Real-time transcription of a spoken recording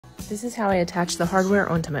This is how I attach the hardware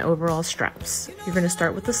onto my overall straps. You're going to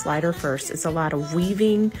start with the slider first. It's a lot of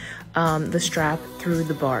weaving the strap through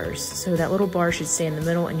the bars. So that little bar should stay in the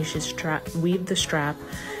middle and you should weave the strap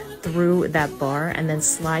through that bar and then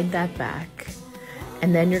slide that back.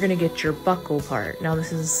 And then you're going to get your buckle part. Now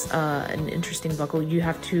this is an interesting buckle. You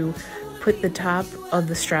have to put the top of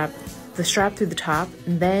the strap through the top,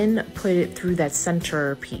 and then put it through that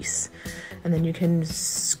center piece. And then you can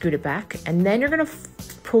scoot it back. And then you're going to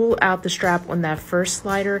pull out the strap on that first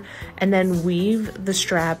slider and then weave the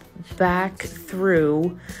strap back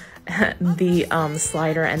through the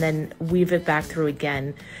slider and then weave it back through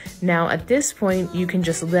again. Now at this point you can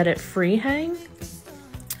just let it free hang,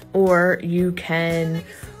 or you can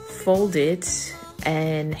fold it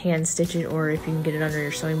and hand stitch it, or if you can get it under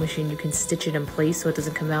your sewing machine you can stitch it in place so it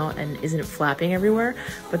doesn't come out and isn't flapping everywhere.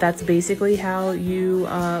 But that's basically how you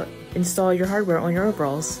install your hardware on your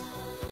overalls.